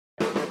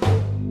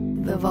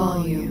the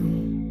volume.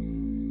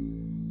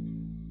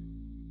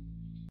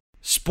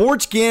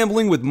 Sports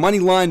gambling with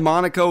Moneyline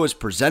Monaco is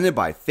presented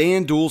by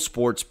FanDuel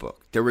Sportsbook.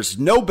 There is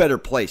no better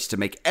place to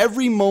make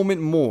every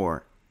moment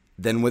more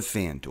than with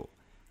FanDuel.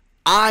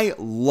 I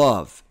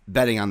love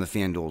betting on the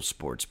FanDuel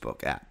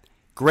Sportsbook app.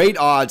 Great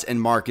odds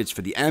and markets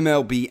for the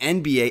MLB,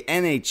 NBA,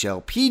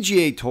 NHL,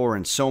 PGA Tour,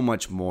 and so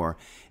much more.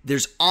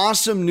 There's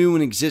awesome new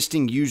and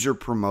existing user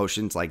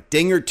promotions like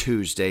Dinger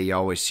Tuesday you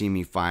always see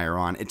me fire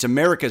on. It's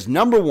America's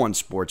 #1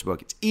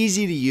 sportsbook. It's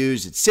easy to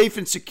use. It's safe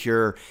and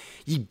secure.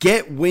 You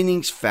get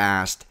winnings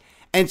fast.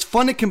 And it's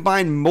fun to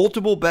combine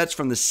multiple bets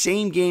from the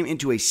same game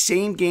into a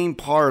same-game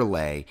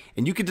parlay.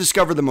 And you can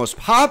discover the most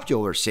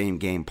popular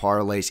same-game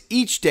parlays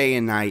each day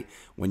and night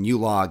when you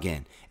log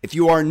in. If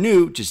you are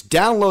new, just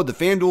download the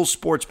FanDuel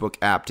Sportsbook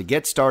app to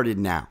get started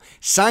now.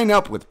 Sign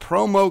up with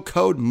promo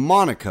code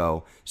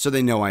Monaco so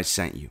they know I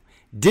sent you.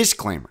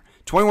 Disclaimer,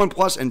 21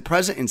 plus and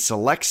present in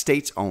select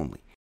states only.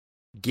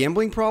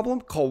 Gambling problem?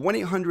 Call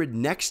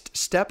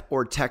 1-800-NEXT-STEP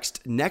or text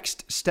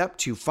NEXT-STEP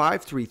to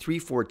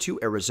 53342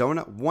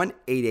 Arizona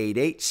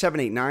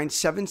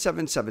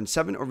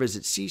 1-888-789-7777 or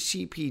visit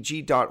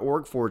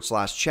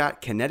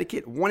ccpg.org/chat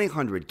Connecticut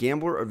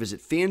 1-800-GAMBLER or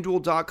visit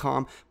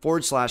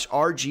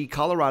fanduel.com/RG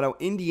Colorado,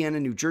 Indiana,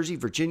 New Jersey,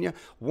 Virginia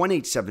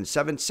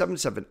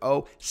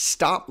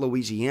 1-877-770-STOP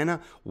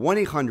Louisiana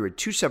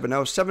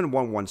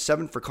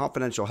 1-800-270-7117 for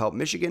confidential help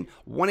Michigan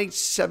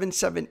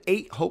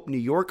 1-877-8-HOPE New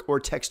York or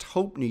text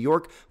HOPE New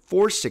York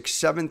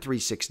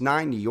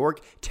 467-369 New York,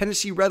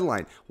 Tennessee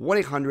Redline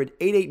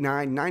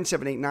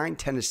 1-800-889-9789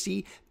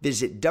 Tennessee.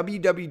 Visit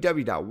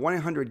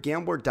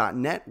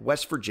www.1800gambler.net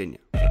West Virginia.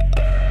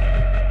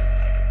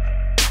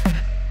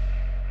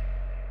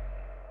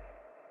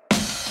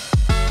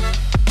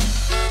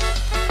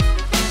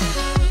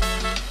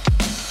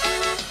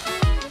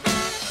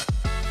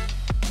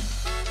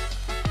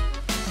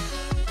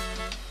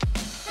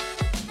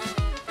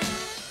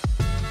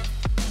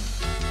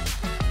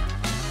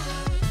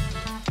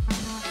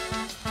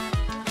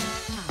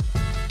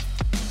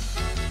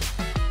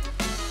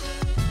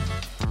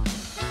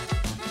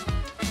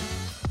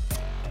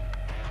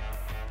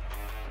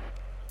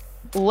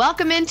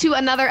 Welcome into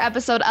another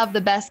episode of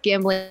the best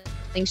gambling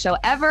show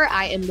ever.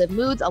 I am Liv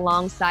Moods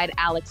alongside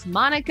Alex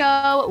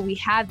Monaco. We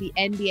have the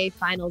NBA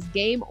Finals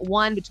Game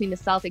 1 between the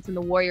Celtics and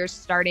the Warriors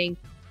starting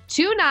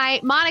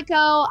tonight.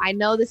 Monaco, I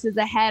know this is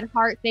a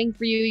heart thing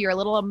for you. You're a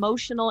little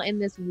emotional in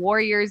this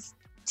Warriors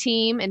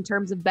team in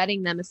terms of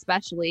betting them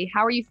especially.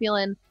 How are you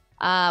feeling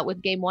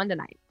with Game 1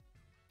 tonight?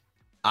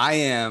 I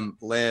am,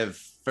 Liv.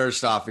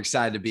 First off,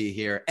 excited to be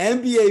here.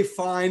 NBA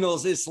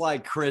Finals, it's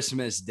like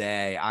Christmas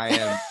Day. I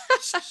am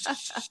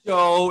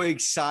so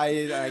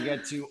excited. I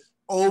get to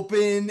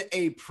open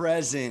a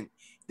present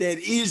that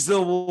is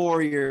the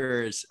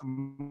Warriors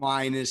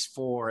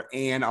 -4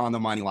 and on the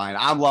money line.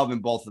 I'm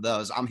loving both of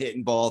those. I'm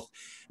hitting both.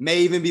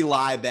 May even be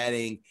live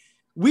betting.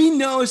 We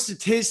know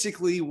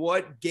statistically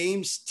what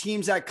teams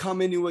that come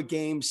into a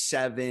game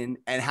 7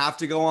 and have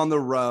to go on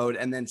the road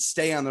and then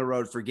stay on the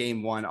road for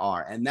game 1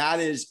 are. And that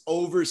is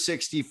over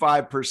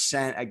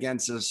 65%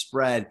 against the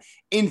spread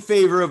in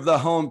favor of the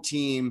home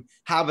team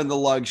having the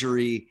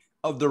luxury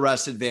of the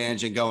rest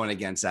advantage and going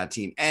against that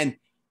team. And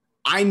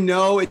I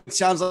know it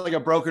sounds like a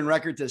broken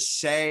record to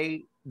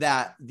say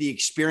that the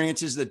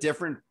experience is the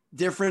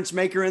difference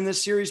maker in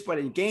this series, but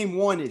in game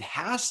 1, it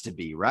has to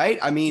be, right?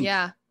 I mean,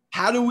 yeah.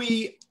 How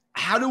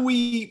do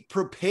we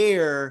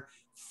prepare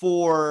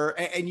for,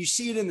 and you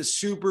see it in the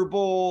Super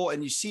Bowl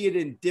and you see it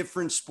in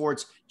different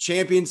sports,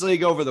 Champions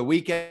League over the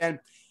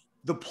weekend,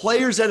 the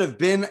players that have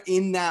been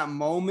in that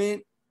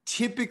moment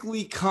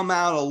typically come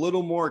out a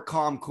little more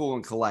calm, cool,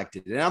 and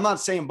collected. And I'm not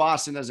saying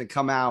Boston doesn't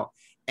come out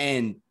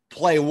and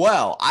play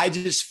well. I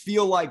just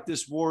feel like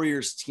this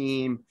Warriors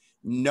team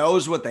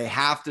knows what they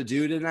have to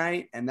do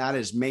tonight, and that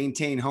is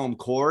maintain home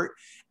court.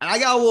 And I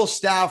got a little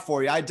stat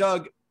for you. I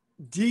dug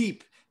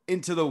deep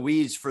into the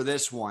weeds for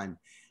this one.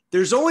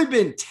 There's only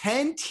been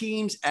 10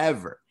 teams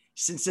ever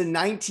since the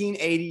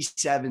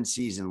 1987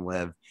 season,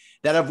 Liv,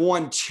 that have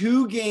won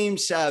 2 game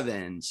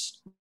 7s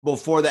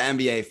before the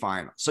NBA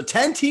Finals. So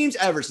 10 teams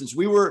ever since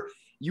you were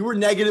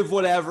negative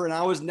whatever and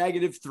I was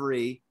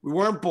 -3. We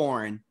weren't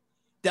born,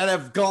 that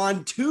have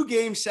gone 2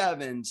 game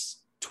 7s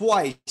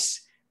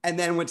twice and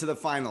then went to the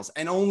finals.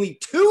 And only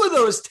 2 of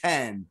those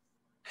 10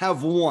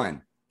 have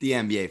won the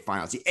NBA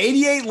Finals. The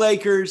 88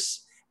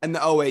 Lakers and the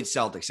 08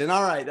 Celtics. And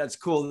all right, that's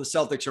cool. The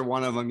Celtics are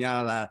one of them.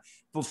 Yeah,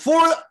 but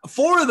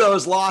four of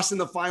those lost in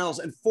the finals,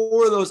 and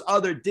 4 of those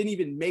other didn't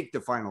even make the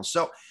finals.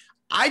 So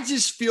I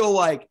just feel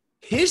like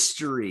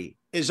history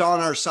is on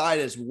our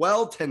side as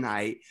well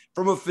tonight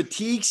from a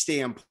fatigue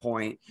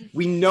standpoint.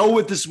 We know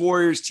what this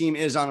Warriors team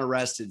is on a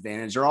rest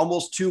advantage. They're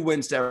almost 2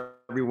 wins to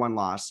every 1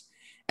 loss.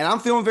 And I'm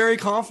feeling very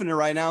confident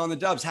right now in the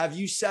Dubs. Have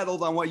you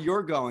settled on what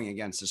you're going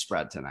against the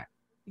spread tonight?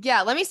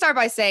 Yeah, let me start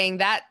by saying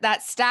that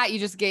stat you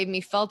just gave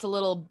me felt a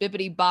little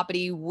bippity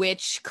boppity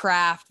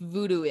witchcraft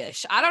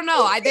voodoo-ish. I don't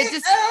know. That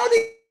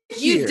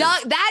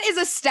is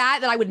a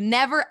stat that I would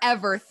never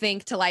ever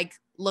think to like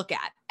look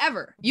at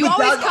ever. You but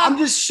always come. I'm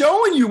just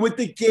showing you with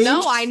the game.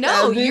 No, I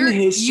know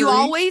you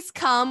always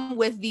come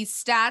with these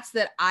stats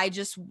that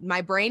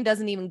my brain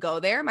doesn't even go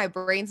there. My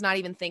brain's not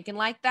even thinking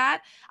like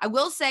that. I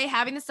will say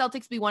having the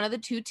Celtics be one of the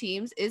two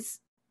teams is,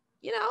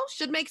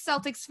 should make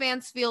Celtics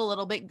fans feel a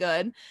little bit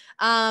good.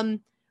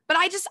 But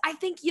I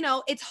think,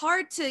 it's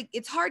hard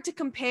to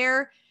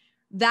compare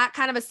that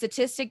kind of a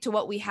statistic to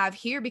what we have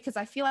here, because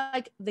I feel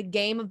like the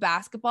game of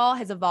basketball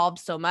has evolved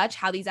so much.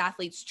 How these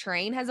athletes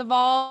train has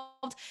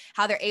evolved,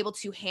 how they're able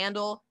to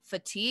handle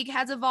fatigue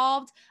has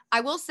evolved. I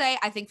will say,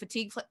 I think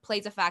fatigue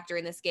plays a factor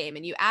in this game.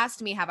 And you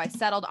asked me, have I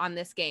settled on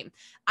this game?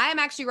 I am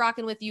actually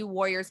rocking with you,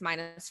 Warriors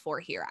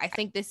 -4 here. I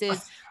think this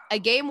is a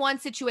game one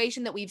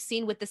situation that we've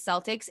seen with the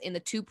Celtics in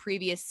the two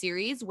previous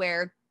series,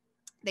 where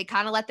they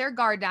kind of let their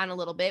guard down a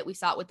little bit. We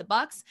saw it with the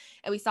Bucks,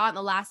 and we saw it in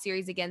the last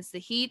series against the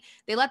Heat.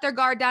 They let their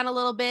guard down a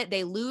little bit.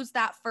 They lose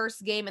that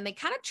first game, and they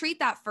kind of treat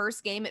that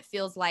first game, it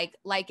feels like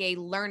a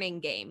learning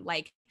game.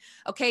 Like,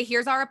 okay,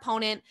 here's our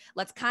opponent.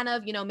 Let's kind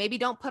of, maybe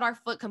don't put our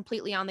foot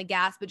completely on the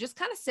gas, but just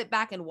kind of sit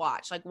back and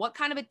watch. Like, what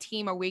kind of a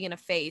team are we going to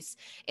face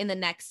in the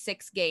next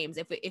 6 games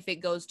if it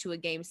goes to a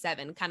game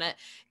 7? Kind of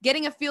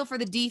getting a feel for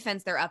the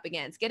defense they're up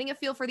against, getting a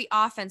feel for the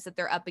offense that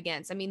they're up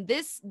against. I mean,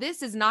 this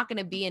is not going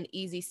to be an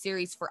easy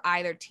series for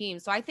either team.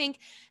 So I think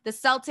the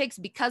Celtics,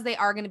 because they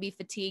are going to be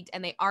fatigued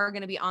and they are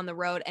going to be on the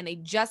road and they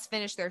just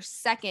finished their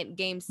second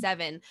game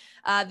 7,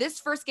 this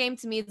first game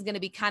to me is going to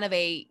be kind of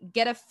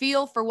get a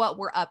feel for what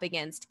we're up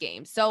against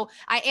game. So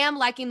I am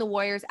liking the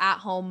Warriors at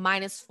home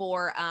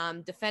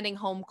 -4, defending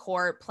home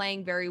court,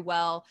 playing very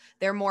well.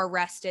 They're more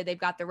rested. They've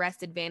got the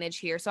rest advantage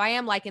here. So I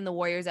am liking the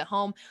Warriors at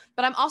home,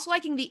 but I'm also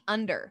liking the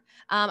under.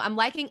 I'm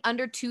liking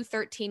under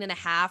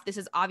 213.5. This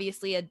is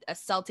obviously a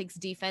Celtics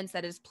defense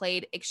that has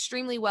played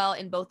extremely well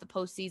in both the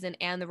postseason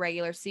and the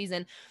regular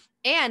season.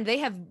 And they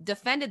have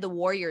defended the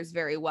Warriors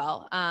very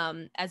well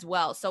as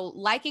well. So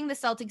liking the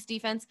Celtics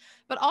defense,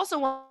 but also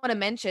want to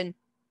mention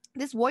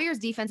this Warriors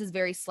defense is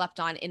very slept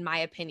on, in my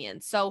opinion.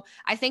 So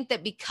I think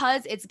that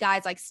because it's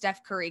guys like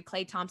Steph Curry,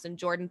 Klay Thompson,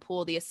 Jordan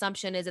Poole, the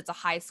assumption is it's a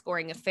high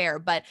scoring affair,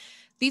 but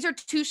these are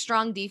two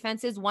strong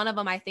defenses. One of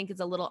them I think is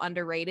a little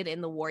underrated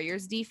in the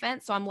Warriors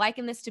defense. So I'm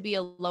liking this to be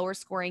a lower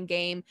scoring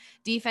game,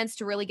 defense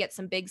to really get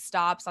some big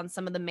stops on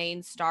some of the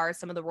main stars,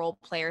 some of the role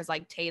players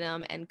like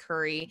Tatum and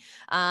Curry.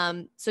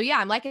 So yeah,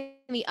 I'm liking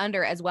the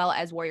under as well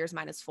as Warriors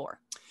 -4.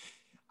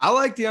 I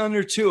like the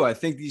under too. I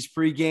think these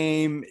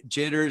pregame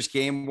jitters,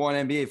 game 1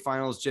 NBA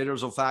Finals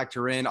jitters will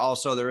factor in.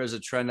 Also, there is a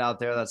trend out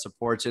there that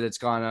supports it. It's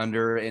gone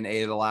under in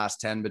 8 of the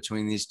last 10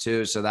 between these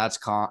two. So that's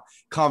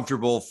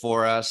comfortable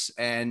for us.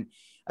 And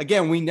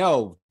again, we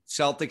know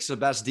Celtics the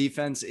best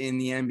defense in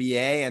the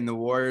NBA, and the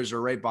Warriors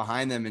are right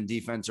behind them in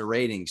defensive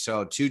rating.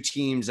 So two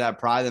teams that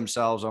pride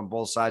themselves on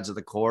both sides of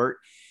the court.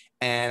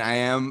 And I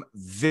am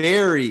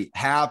very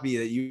happy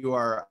that you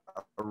are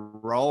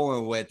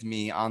rolling with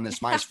me on this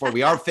 -4.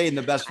 We are fading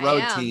the best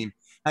road team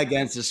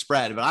against the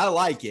spread, but I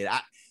like it.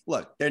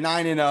 Look, they're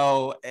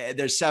 9-0.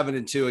 They're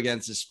 7-2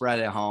 against the spread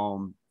at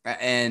home.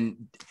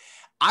 And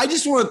I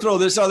just want to throw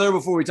this out there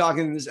before we talk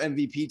into this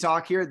MVP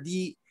talk here.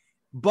 The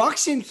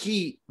Bucks and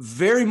Heat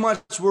very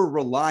much were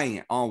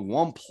reliant on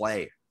one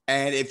player.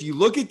 And if you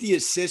look at the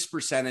assist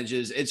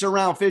percentages, it's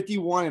around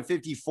 51 and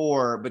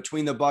 54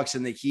 between the Bucks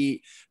and the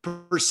Heat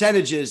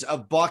percentages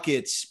of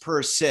buckets per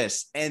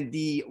assist. And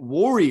the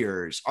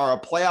Warriors are a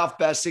playoff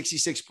best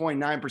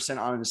 66.9%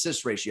 on an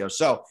assist ratio.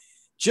 So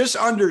just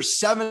under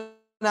 7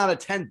 out of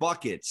 10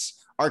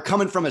 buckets are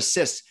coming from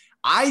assists.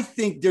 I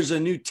think there's a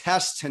new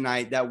test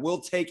tonight that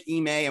will take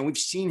Ime, and we've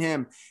seen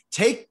him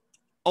take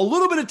a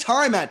little bit of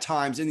time at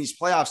times in these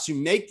playoffs to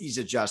make these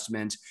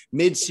adjustments,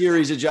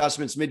 mid-series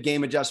adjustments,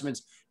 mid-game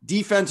adjustments,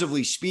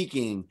 defensively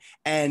speaking,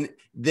 and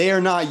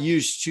they're not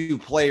used to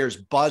players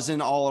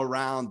buzzing all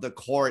around the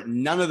court.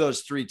 None of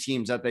those 3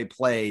 teams that they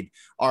played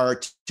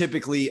are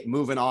typically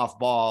moving off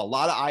ball. A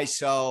lot of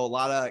ISO, a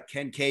lot of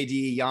can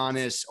KD,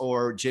 Giannis,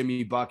 or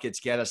Jimmy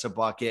buckets get us a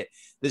bucket.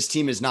 This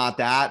team is not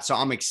that. So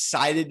I'm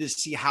excited to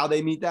see how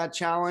they meet that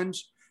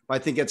challenge. I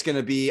think it's going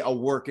to be a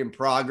work in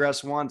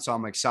progress one. So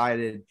I'm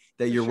excited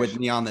that you're with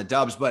me on the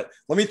Dubs. But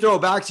let me throw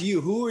it back to you.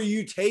 Who are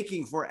you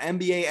taking for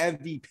NBA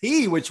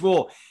MVP, which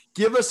will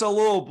give us a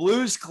little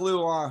Blues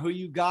clue on who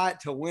you got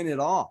to win it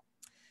all?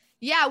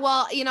 Yeah,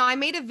 well, I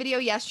made a video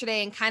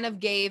yesterday and kind of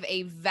gave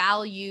a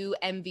value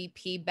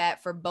MVP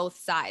bet for both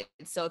sides.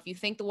 So if you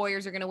think the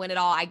Warriors are going to win it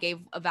all, I gave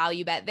a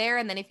value bet there.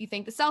 And then if you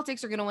think the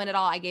Celtics are going to win it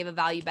all, I gave a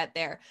value bet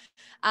there.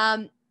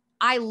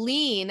 I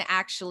lean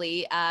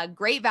actually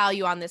great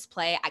value on this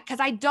play because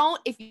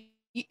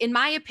in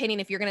my opinion,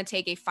 if you're going to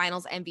take a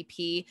finals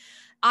MVP,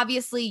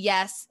 obviously,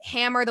 yes,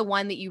 hammer the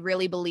one that you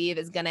really believe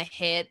is going to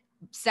hit.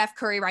 Steph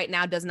Curry right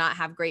now does not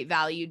have great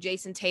value.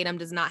 Jason Tatum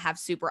does not have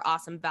super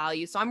awesome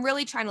value. So I'm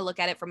really trying to look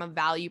at it from a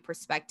value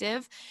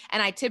perspective.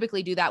 And I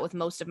typically do that with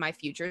most of my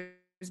futures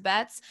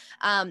bets.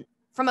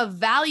 From a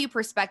value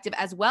perspective,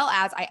 as well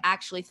as I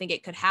actually think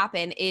it could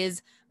happen,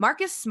 is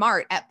Marcus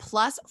Smart at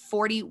plus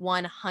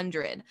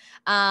 4,100.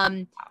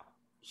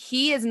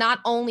 he is not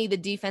only the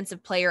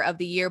defensive player of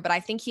the year, but I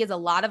think he has a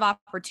lot of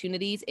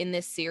opportunities in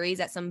this series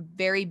at some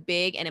very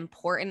big and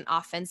important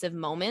offensive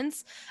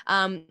moments.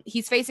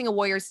 He's facing a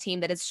Warriors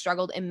team that has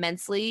struggled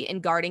immensely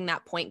in guarding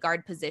that point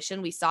guard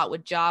position. We saw it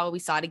with Ja. We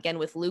saw it again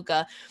with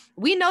Luka.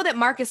 We know that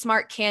Marcus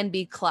Smart can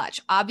be clutch.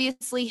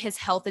 Obviously, his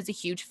health is a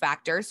huge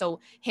factor.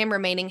 So him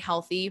remaining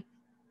healthy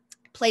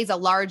plays a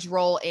large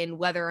role in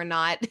whether or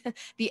not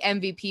the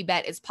MVP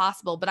bet is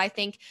possible. But I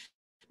think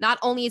not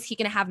only is he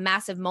going to have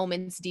massive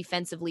moments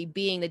defensively,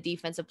 being the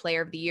defensive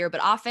player of the year, but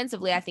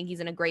offensively, I think he's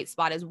in a great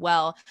spot as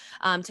well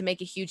to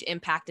make a huge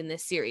impact in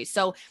this series.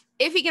 So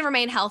if he can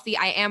remain healthy,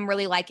 I am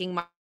really liking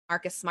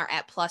Marcus Smart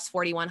at plus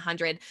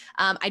 4,100.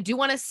 I do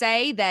want to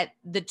say that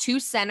the two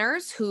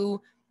centers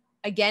who,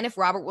 again, if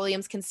Robert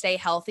Williams can stay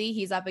healthy,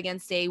 he's up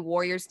against a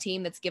Warriors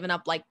team that's given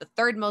up like the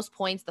third most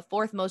points, the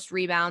fourth most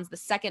rebounds, the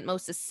second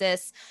most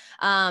assists,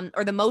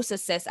 or the most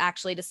assists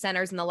actually to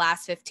centers in the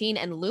last 15.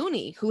 And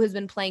Looney, who has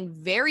been playing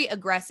very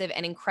aggressive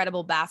and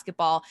incredible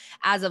basketball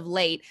as of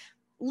late.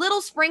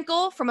 Little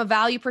sprinkle from a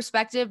value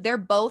perspective. They're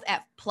both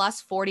at plus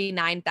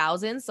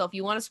 49,000. So if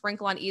you want to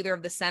sprinkle on either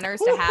of the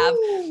centers to have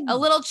a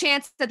little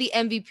chance at the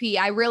MVP,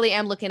 I really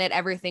am looking at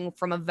everything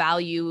from a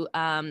value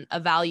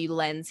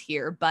lens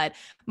here. But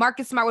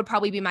Marcus Smart would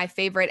probably be my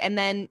favorite. And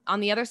then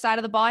on the other side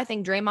of the ball, I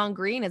think Draymond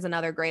Green is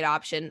another great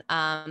option.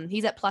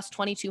 He's at plus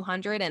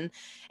 2,200,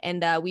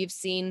 and we've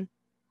seen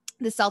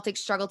the Celtics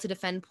struggle to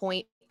defend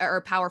point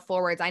or power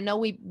forwards. I know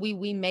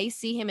we may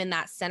see him in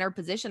that center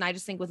position. I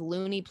just think with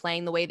Looney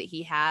playing the way that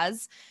he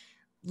has,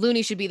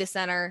 Looney should be the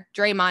center,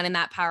 Draymond in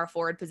that power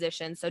forward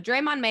position. So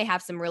Draymond may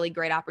have some really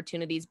great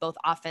opportunities, both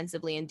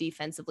offensively and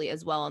defensively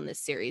as well in this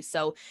series.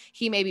 So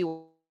he may be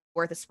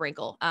worth a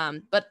sprinkle.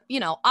 But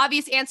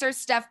obvious answers: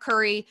 Steph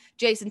Curry,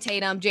 Jason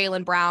Tatum,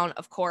 Jaylen Brown,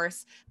 of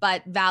course,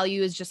 but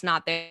value is just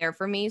not there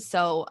for me.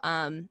 So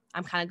I'm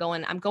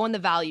going the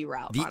value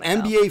route. The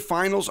NBA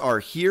Finals are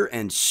here,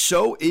 and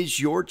so is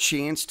your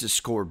chance to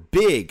score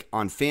big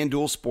on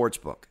FanDuel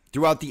Sportsbook.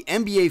 Throughout the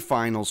NBA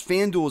Finals,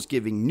 FanDuel is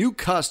giving new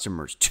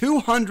customers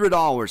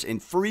 $200 in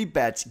free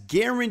bets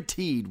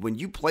guaranteed when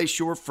you place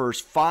your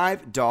first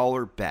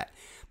 $5 bet.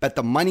 Bet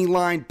the money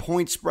line,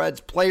 point spreads,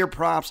 player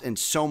props, and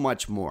so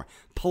much more.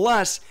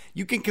 Plus,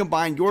 you can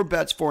combine your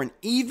bets for an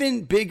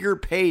even bigger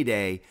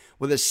payday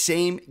with a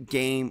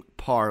same-game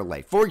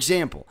parlay. For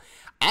example,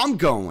 I'm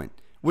going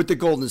with the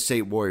Golden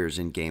State Warriors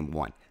in Game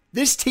 1.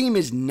 This team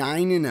is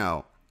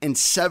 9-0 and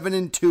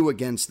 7-2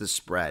 against the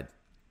spread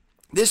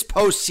this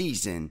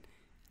postseason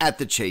at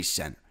the Chase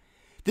Center.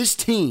 This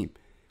team,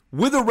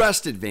 with a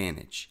rest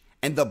advantage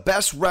and the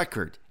best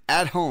record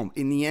at home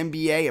in the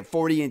NBA at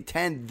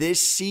 40-10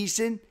 this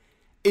season,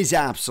 is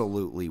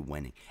absolutely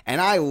winning. And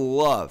I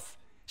love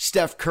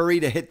Steph Curry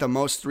to hit the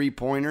most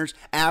three-pointers,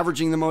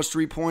 averaging the most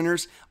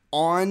three-pointers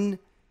on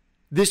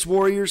this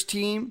Warriors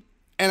team.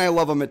 And I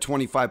love him at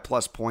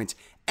 25-plus points,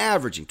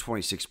 averaging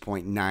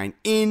 26.9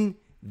 in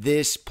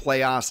this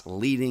playoffs,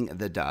 leading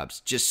the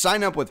Dubs. Just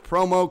sign up with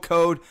promo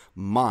code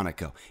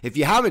Monaco. If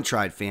you haven't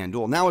tried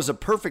FanDuel, now is a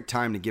perfect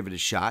time to give it a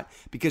shot,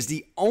 because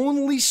the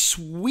only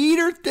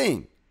sweeter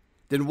thing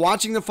than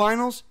watching the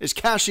finals is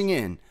cashing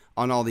in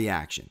on all the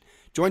action.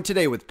 Join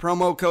today with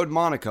promo code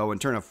Monaco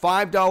and turn a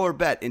 $5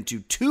 bet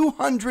into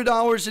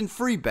 $200 in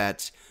free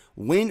bets,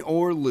 win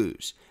or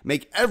lose.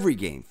 Make every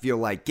game feel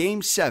like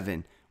Game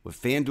 7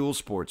 with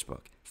FanDuel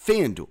Sportsbook.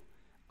 FanDuel,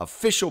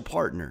 official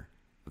partner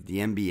of the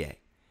NBA.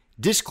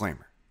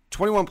 Disclaimer,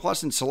 21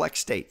 plus in select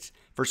states.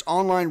 First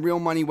online real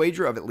money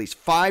wager of at least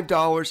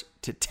 $5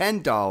 to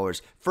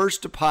 $10.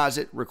 First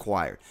deposit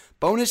required.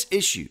 Bonus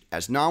issued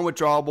as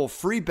non-withdrawable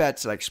free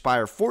bets that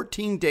expire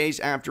 14 days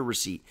after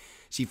receipt.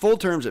 See full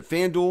terms at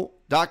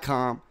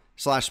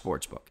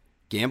FanDuel.com/sportsbook.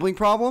 Gambling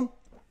problem?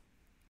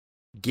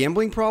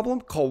 Gambling problem?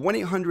 Call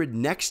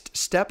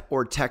 1-800-NEXT-STEP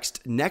or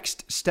text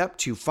NEXT-STEP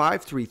to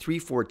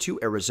 53342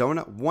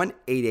 Arizona,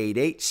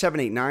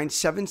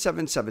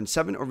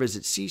 1-888-789-7777, or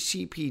visit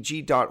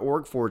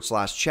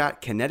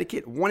ccpg.org/chat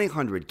Connecticut,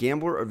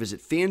 1-800-GAMBLER, or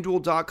visit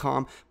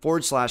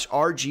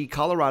FanDuel.com/RG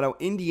Colorado,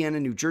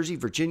 Indiana, New Jersey,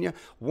 Virginia,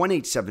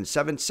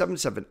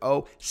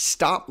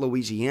 1-877-770-STOP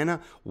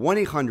Louisiana,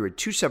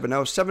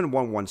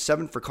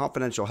 1-800-270-7117 for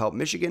confidential help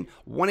Michigan,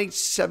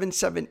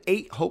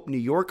 1-877-8-HOPE New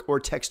York, or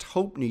text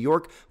HOPE New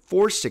York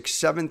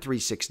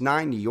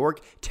 467-369 New York.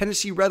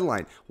 Tennessee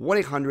Redline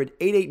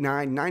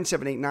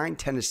 1-800-889-9789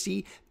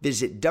 Tennessee.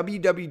 Visit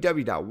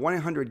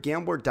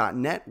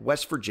www.1800gambler.net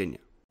West Virginia.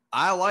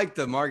 I like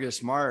the Marcus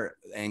Smart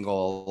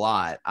angle a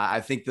lot. I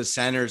think the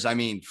centers,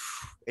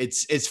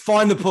 it's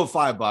fun to put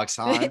 $5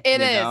 on.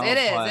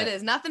 It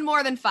is nothing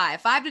more than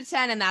 5 to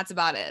 10, and that's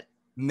about it.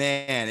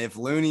 Man, if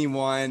Looney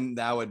won,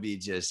 that would be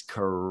just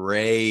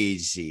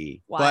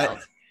crazy. Wild.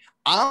 But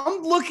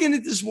I'm looking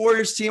at this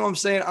Warriors team. I'm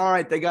saying, all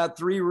right, they got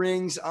 3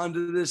 rings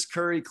under this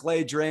Curry,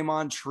 Clay,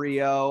 Draymond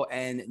trio,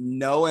 and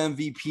no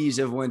MVPs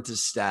have went to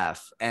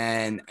Steph.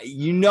 And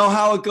you know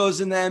how it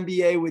goes in the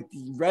NBA with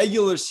the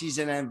regular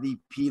season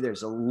MVP.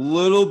 There's a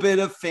little bit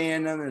of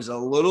fandom. There's a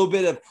little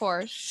bit of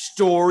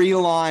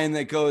storyline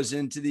that goes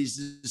into these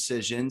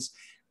decisions.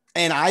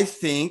 And I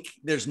think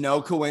there's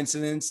no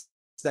coincidence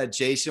that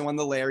Jason won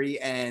the Larry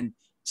and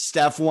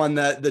Steph won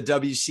the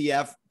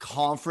WCF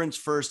conference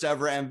first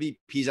ever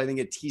MVPs. I think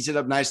it tees it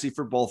up nicely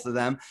for both of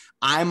them.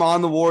 I'm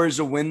on the Warriors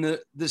to win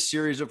the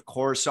series, of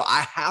course. So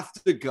I have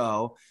to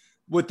go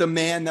with the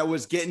man that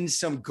was getting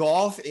some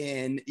golf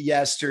in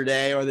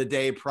yesterday or the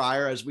day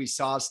prior, as we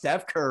saw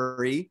Steph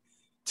Curry,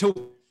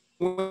 to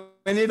win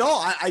it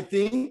all. I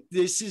think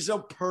this is a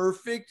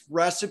perfect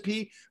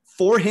recipe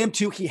for him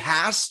to. He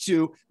has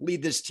to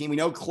lead this team. We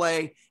know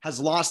Clay has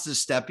lost his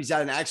step. He's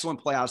had an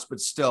excellent playoffs, but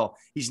still,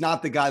 he's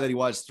not the guy that he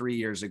was 3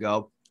 years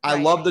ago. Right.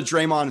 I love the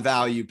Draymond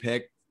value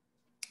pick,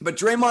 but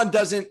Draymond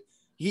doesn't.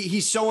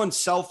 He's so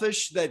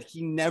unselfish that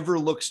he never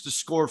looks to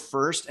score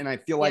first. And I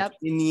feel like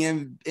in the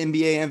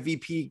NBA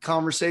MVP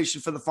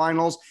conversation for the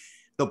finals,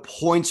 the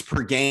points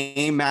per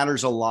game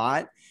matters a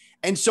lot.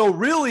 And so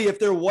really, if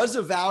there was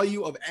a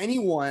value of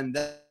anyone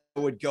that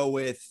I would go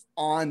with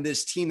on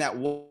this team that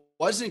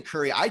wasn't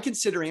Curry, I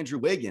consider Andrew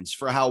Wiggins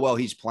for how well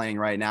he's playing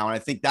right now. And I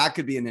think that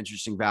could be an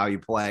interesting value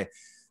play.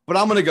 But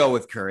I'm going to go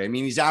with Curry. I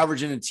mean, he's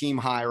averaging a team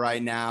high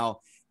right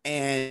now.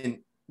 And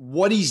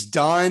what he's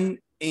done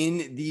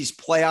in these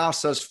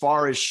playoffs thus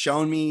far has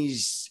shown me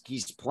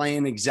he's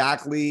playing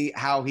exactly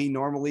how he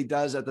normally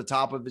does at the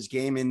top of his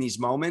game in these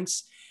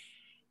moments.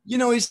 You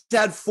know, he's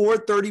had 4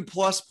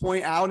 30-plus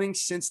point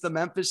outings since the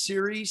Memphis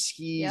series.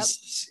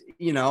 He's,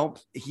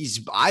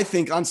 I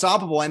think,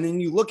 unstoppable. And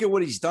then you look at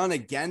what he's done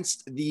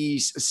against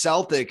these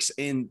Celtics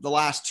in the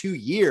last 2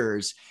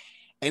 years,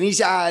 and he's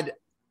had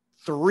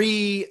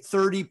 3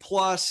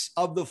 30-plus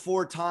of the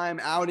 4-time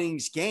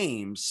outings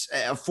games,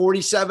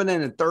 47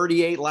 and a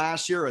 38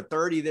 last year, a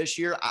 30 this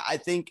year. I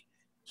think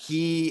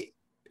he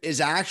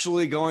is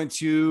actually going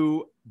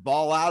to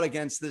ball out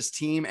against this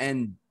team.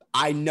 And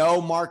I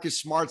know Marcus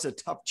Smart's a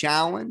tough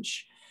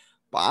challenge,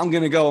 but I'm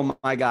going to go with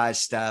my guy,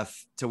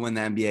 Steph, to win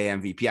the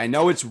NBA MVP. I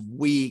know it's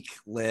weak,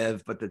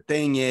 Liv, but the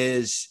thing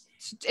is,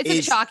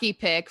 it's a chalky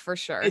pick for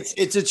sure.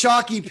 It's a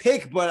chalky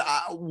pick, but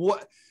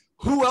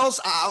who else?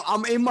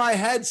 I'm in my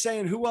head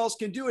saying who else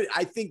can do it.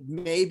 I think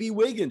maybe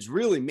Wiggins,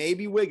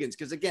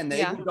 because again, the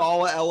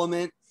Iguodala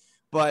element,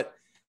 but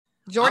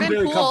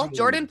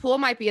Jordan Poole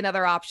might be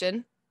another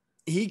option.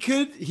 He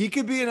could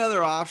be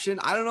another option.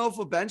 I don't know if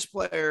a bench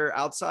player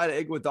outside of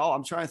Iguodala.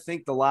 I'm trying to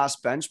think the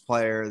last bench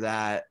player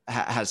that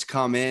has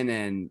come in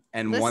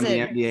and won the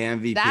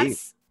NBA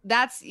MVP.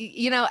 That's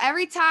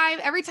every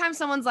time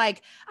someone's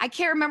like, I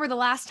can't remember the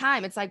last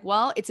time. It's like,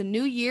 well, it's a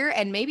new year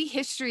and maybe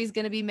history is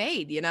going to be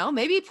made.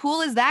 Maybe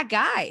Poole is that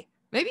guy.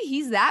 Maybe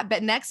he's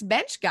that next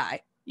bench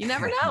guy. You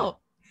never know.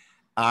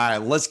 All right,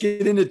 let's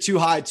get into too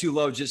high, too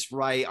low, just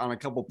right on a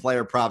couple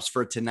player props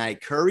for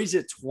tonight. Curry's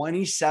at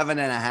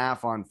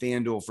 27.5 on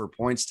FanDuel for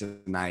points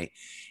tonight.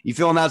 You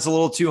feeling that's a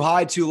little too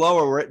high, too low,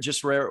 or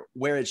just where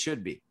it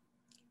should be?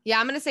 Yeah,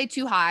 I'm going to say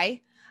too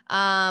high.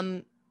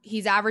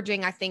 He's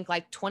averaging, I think,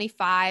 like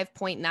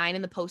 25.9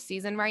 in the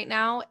postseason right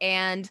now.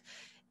 And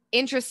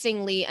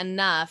interestingly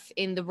enough,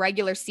 in the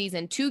regular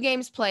season, 2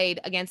 games played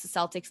against the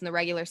Celtics in the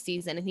regular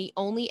season, and he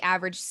only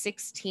averaged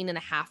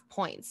 16.5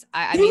 points.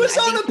 He was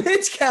on a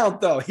pitch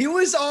count, though. He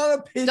was on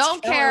a pitch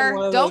count.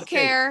 Don't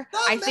care.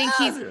 I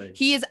think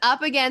he is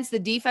up against the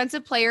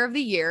Defensive Player of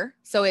the Year,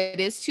 so it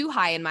is too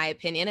high in my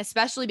opinion,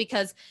 especially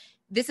because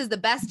this is the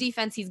best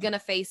defense he's going to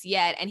face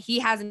yet, and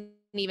he's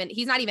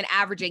not even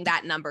averaging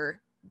that number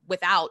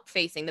without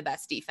facing the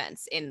best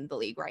defense in the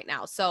league right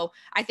now. So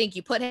I think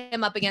you put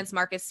him up against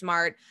Marcus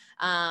Smart.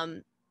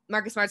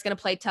 Marcus Smart's going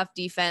to play tough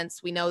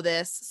defense. We know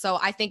this. So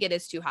I think it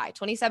is too high.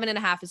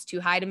 27.5 is too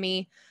high to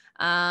me.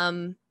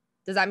 Does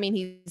that mean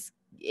he's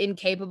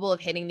incapable of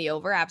hitting the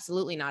over?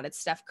 Absolutely not. It's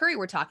Steph Curry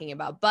we're talking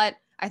about, but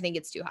I think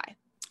it's too high.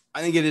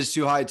 I think it is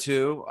too high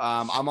too.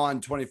 I'm on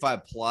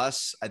 25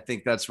 plus. I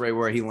think that's right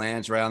where he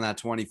lands, right on that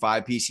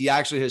 25 piece. He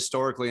actually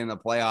historically in the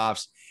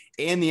playoffs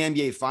and the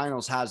NBA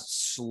finals has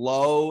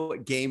slow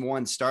game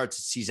 1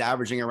 starts. He's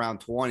averaging around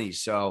 20.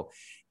 So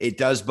it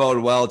does bode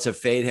well to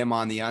fade him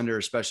on the under,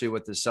 especially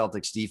with the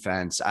Celtics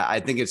defense. I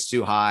think it's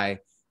too high,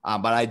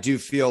 but I do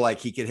feel like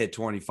he could hit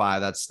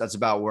 25. That's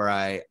about where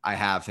I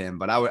have him,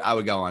 but I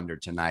would go under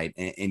tonight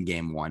in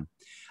game 1.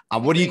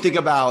 What do you think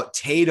about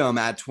Tatum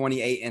at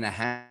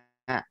 28.5?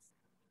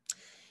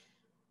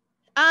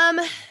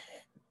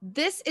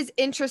 This is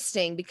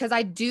interesting because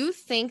I do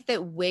think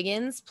that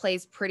Wiggins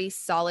plays pretty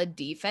solid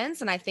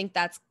defense, and I think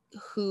that's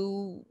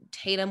who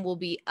Tatum will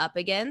be up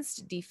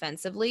against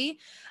defensively.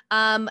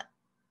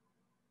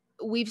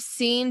 We've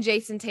seen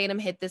Jason Tatum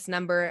hit this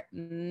number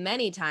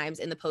many times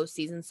in the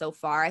postseason so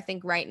far. I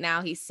think right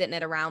now he's sitting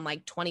at around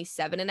like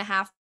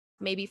 27.5,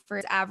 maybe for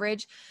his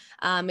average,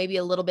 maybe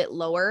a little bit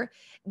lower.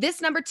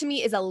 This number to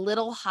me is a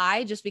little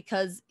high just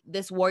because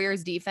this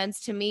Warriors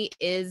defense to me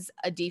is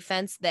a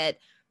defense that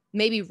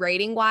maybe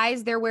rating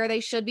wise, they're where they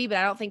should be, but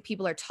I don't think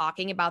people are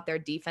talking about their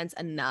defense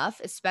enough,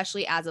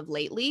 especially as of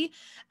lately.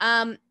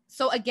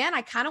 So again,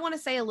 I kind of want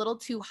to say a little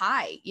too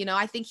high.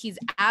 I think he's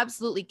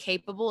absolutely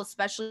capable,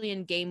 especially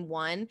in game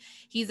one.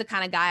 He's the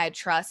kind of guy I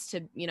trust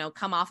to,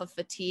 come off of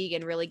fatigue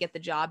and really get the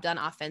job done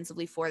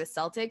offensively for the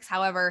Celtics.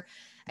 However,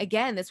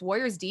 again, this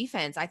Warriors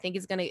defense, I think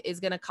is going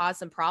to cause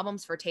some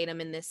problems for Tatum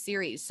in this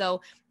series.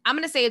 So I'm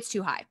going to say it's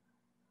too high.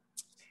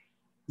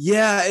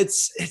 Yeah,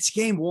 it's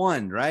game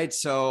one, right?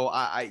 So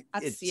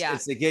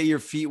it's to get your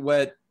feet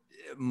wet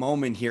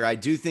moment here. I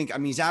do think,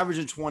 he's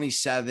averaging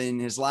 27.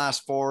 His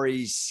last four,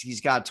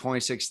 he's got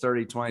 26,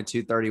 30,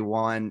 22,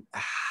 31.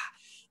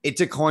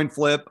 It's a coin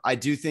flip. I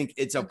do think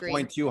it's a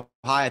point too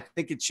high. I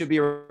think it should be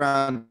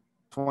around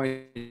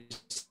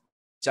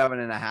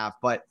 27.5,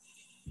 but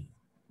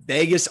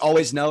Vegas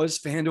always knows,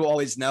 FanDuel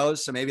always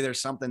knows. So maybe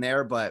there's something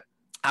there, but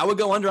I would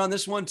go under on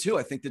this one too.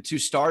 I think the two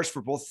stars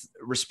for both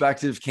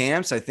respective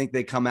camps, I think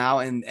they come out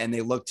and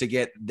they look to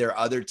get their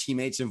other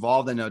teammates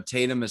involved. I know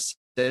Tatum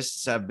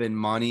assists have been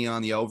money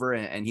on the over,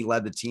 and he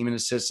led the team in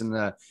assists in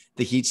the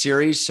Heat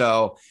series.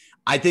 So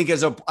I think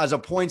as a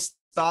points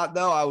thought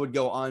though, I would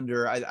go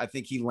under. I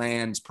think he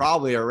lands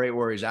probably a rate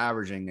where he's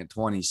averaging at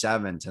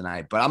 27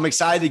 tonight, but I'm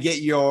excited to get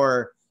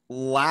your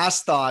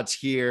last thoughts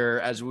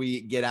here as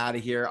we get out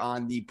of here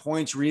on the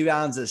points,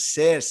 rebounds,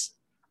 assists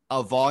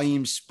of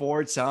Volume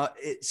Sports.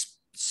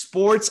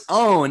 Sports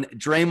own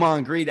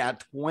Draymond Green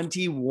at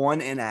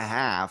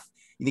 21.5.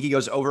 You think he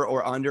goes over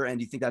or under? And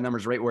do you think that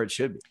number's right where it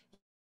should be?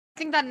 I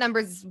think that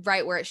number's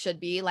right where it should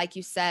be. Like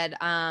you said,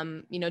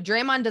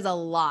 Draymond does a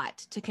lot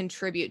to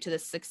contribute to the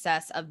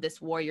success of this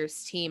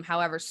Warriors team.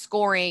 However,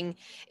 scoring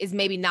is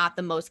maybe not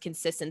the most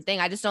consistent thing.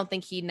 I just don't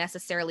think he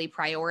necessarily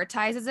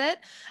prioritizes it.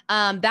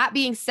 That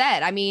being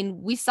said,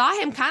 we saw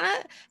him kind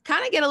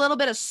of get a little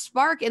bit of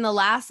spark in the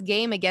last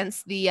game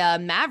against the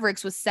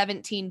Mavericks with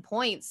 17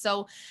 points.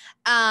 So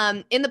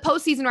in the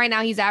postseason right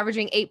now, he's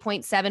averaging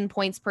 8.7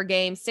 points per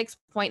game,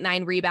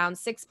 6.9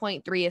 rebounds,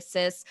 6.3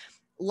 assists.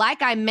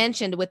 Like I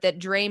mentioned with that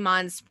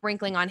Draymond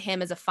sprinkling on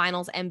him as a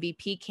finals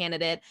MVP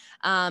candidate,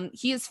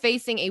 he is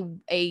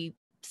facing a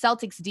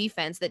Celtics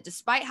defense that,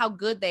 despite how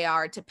good they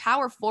are, to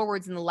power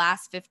forwards in the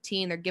last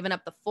 15, they're giving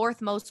up the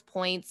fourth most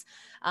points,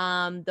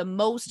 the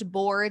most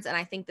boards, and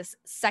I think the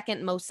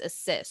second most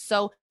assists.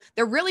 So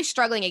they're really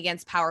struggling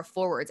against power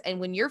forwards. And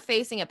when you're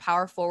facing a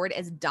power forward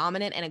as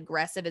dominant and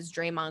aggressive as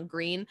Draymond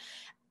Green,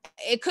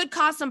 it could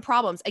cause some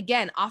problems.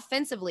 Again,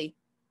 offensively,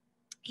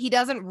 he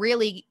doesn't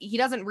really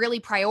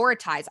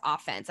prioritize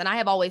offense. And I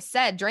have always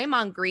said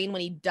Draymond Green,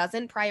 when he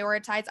doesn't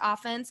prioritize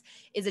offense,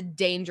 is a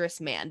dangerous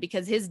man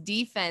because his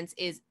defense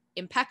is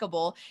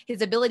impeccable.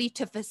 His ability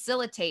to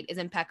facilitate is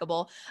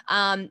impeccable.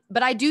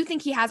 But I do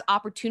think he has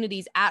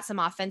opportunities at some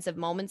offensive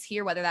moments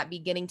here, whether that be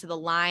getting to the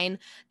line,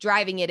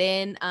 driving it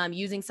in,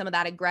 using some of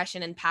that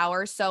aggression and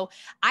power. So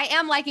I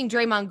am liking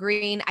Draymond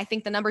Green. I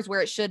think the number's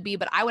where it should be,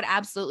 but I would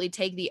absolutely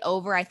take the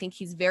over. I think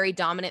he's very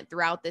dominant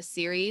throughout this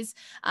series,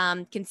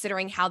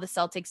 considering how the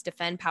Celtics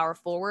defend power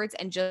forwards,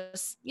 and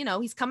just,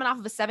 he's coming off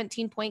of a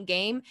 17-point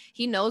game.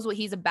 He knows what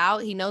he's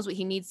about. He knows what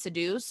he needs to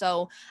do.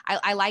 So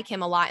I like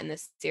him a lot in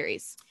this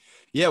series.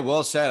 Yeah,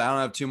 well said. I don't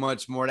have too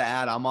much more to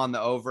add. I'm on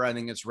the over. I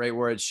think it's right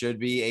where it should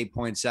be,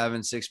 8.7,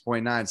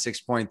 6.9,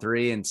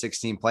 6.3, and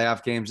 16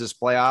 playoff games this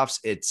playoffs.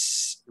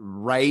 It's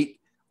right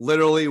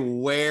literally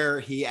where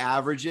he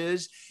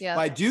averages. Yeah.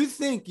 But I do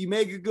think you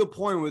make a good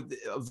point with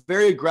a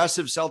very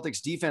aggressive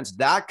Celtics defense.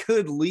 That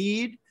could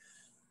lead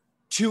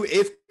to,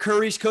 if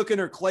Curry's cooking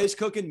or Clay's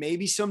cooking,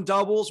 maybe some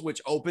doubles, which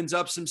opens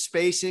up some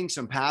spacing,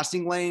 some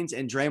passing lanes,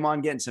 and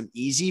Draymond getting some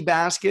easy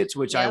baskets,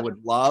 which I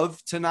would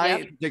love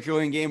tonight,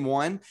 particularly in game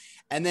one.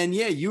 And then,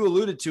 you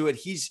alluded to it.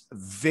 He's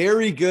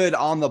very good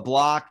on the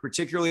block,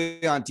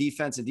 particularly on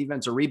defense and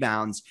defensive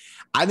rebounds.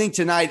 I think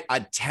tonight a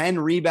 10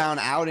 rebound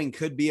outing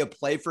could be a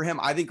play for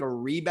him. I think a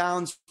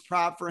rebounds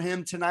prop for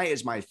him tonight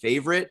is my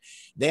favorite.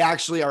 They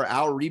actually are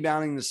out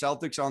rebounding the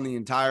Celtics on the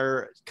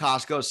entire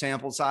Costco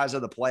sample size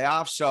of the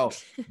playoffs. So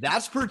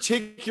that's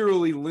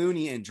particularly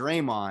Looney and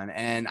Draymond.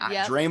 And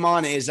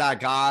Draymond is that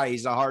guy.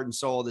 He's the heart and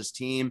soul of this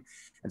team.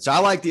 And so I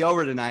like the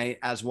over tonight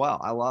as well.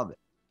 I love it.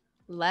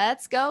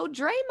 Let's go,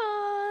 Draymond.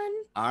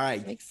 All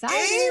right. I'm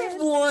excited. Game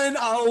one.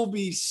 I will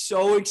be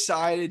so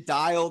excited,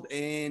 dialed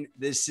in.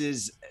 This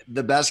is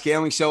the best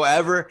gambling show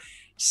ever.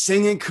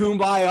 Singing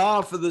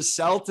Kumbaya for the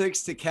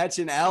Celtics to catch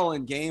an L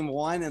in game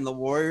one and the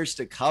Warriors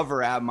to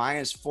cover at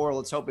 -4.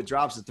 Let's hope it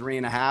drops to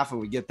 3.5 and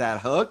we get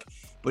that hook.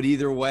 But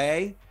either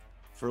way,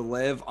 for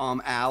Liv,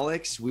 I'm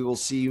Alex. We will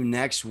see you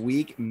next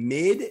week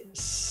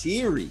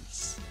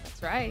mid-series.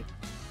 That's right.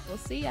 We'll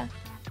see ya.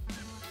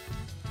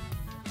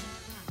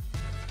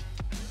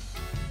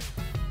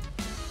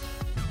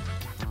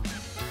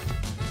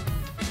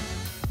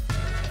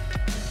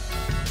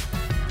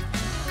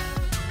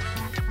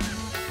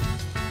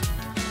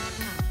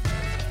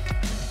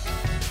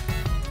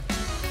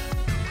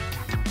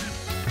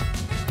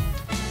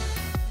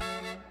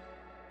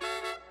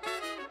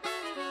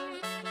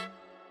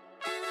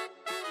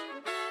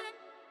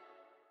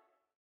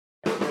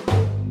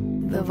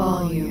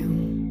 Volume.